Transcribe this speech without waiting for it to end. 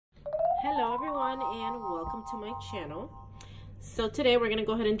Hello everyone and welcome to my channel. So today we're gonna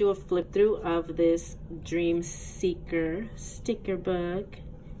go ahead and do a flip through of this Dream Seeker sticker book.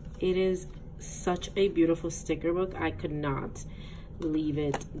 It is such a beautiful sticker book. I could not leave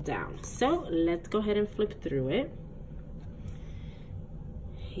it down. So let's go ahead and flip through it.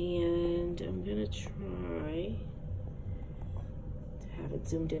 And I'm gonna try to have it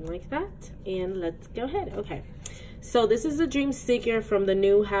zoomed in like that. And let's go ahead. Okay. So this is the Dream Seeker from the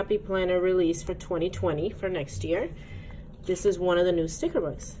new Happy Planner release for 2020 for next year. This is one of the new sticker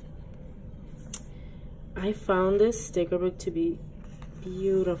books. I found this sticker book to be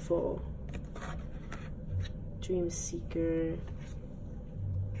beautiful. Dream Seeker.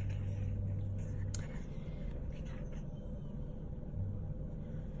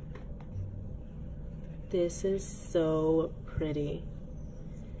 This is so pretty.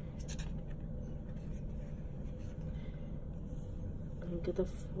 Look at the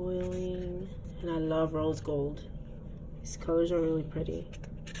foiling, and I love rose gold. These colors are really pretty.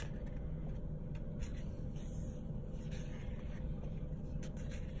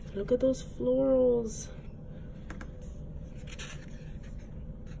 Look at those florals.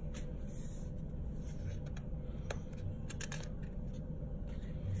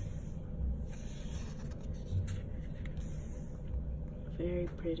 Very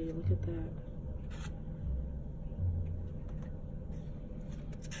pretty, look at that.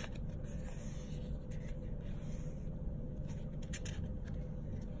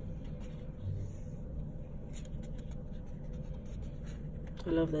 I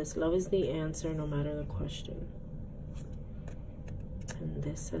love this. Love is the answer no matter the question. And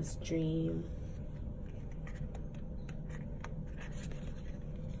this says dream.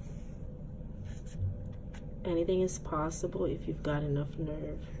 Anything is possible if you've got enough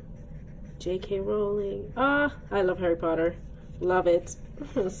nerve. J.K. Rowling. Ah, I love Harry Potter. Love it.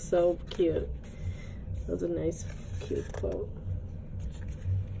 So cute. That was a nice, cute quote.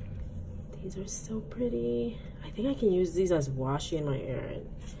 These are so pretty. I think I can use these as washi in my hair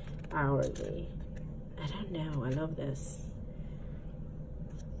hourly. I don't know. I love this.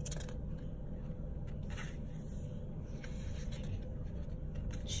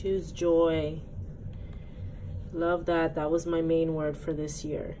 Choose joy. Love that. That was my main word for this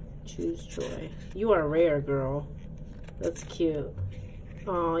year. Choose joy. You are rare, girl. That's cute.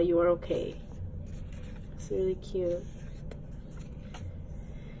 Aw, you are okay. It's really cute.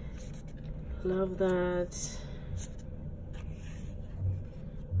 Love that.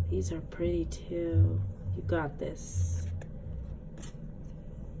 These are pretty too. You got this.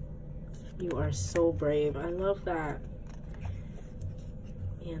 You are so brave. I love that.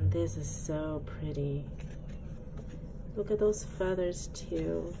 And this is so pretty. Look at those feathers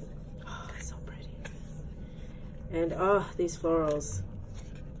too. Oh, so pretty. And oh, these florals.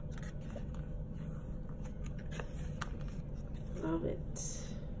 Love it.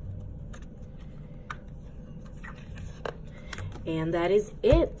 And that is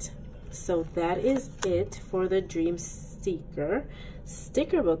it. So that is it for the Dream Seeker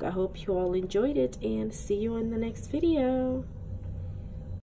sticker book. I hope you all enjoyed it and see you in the next video.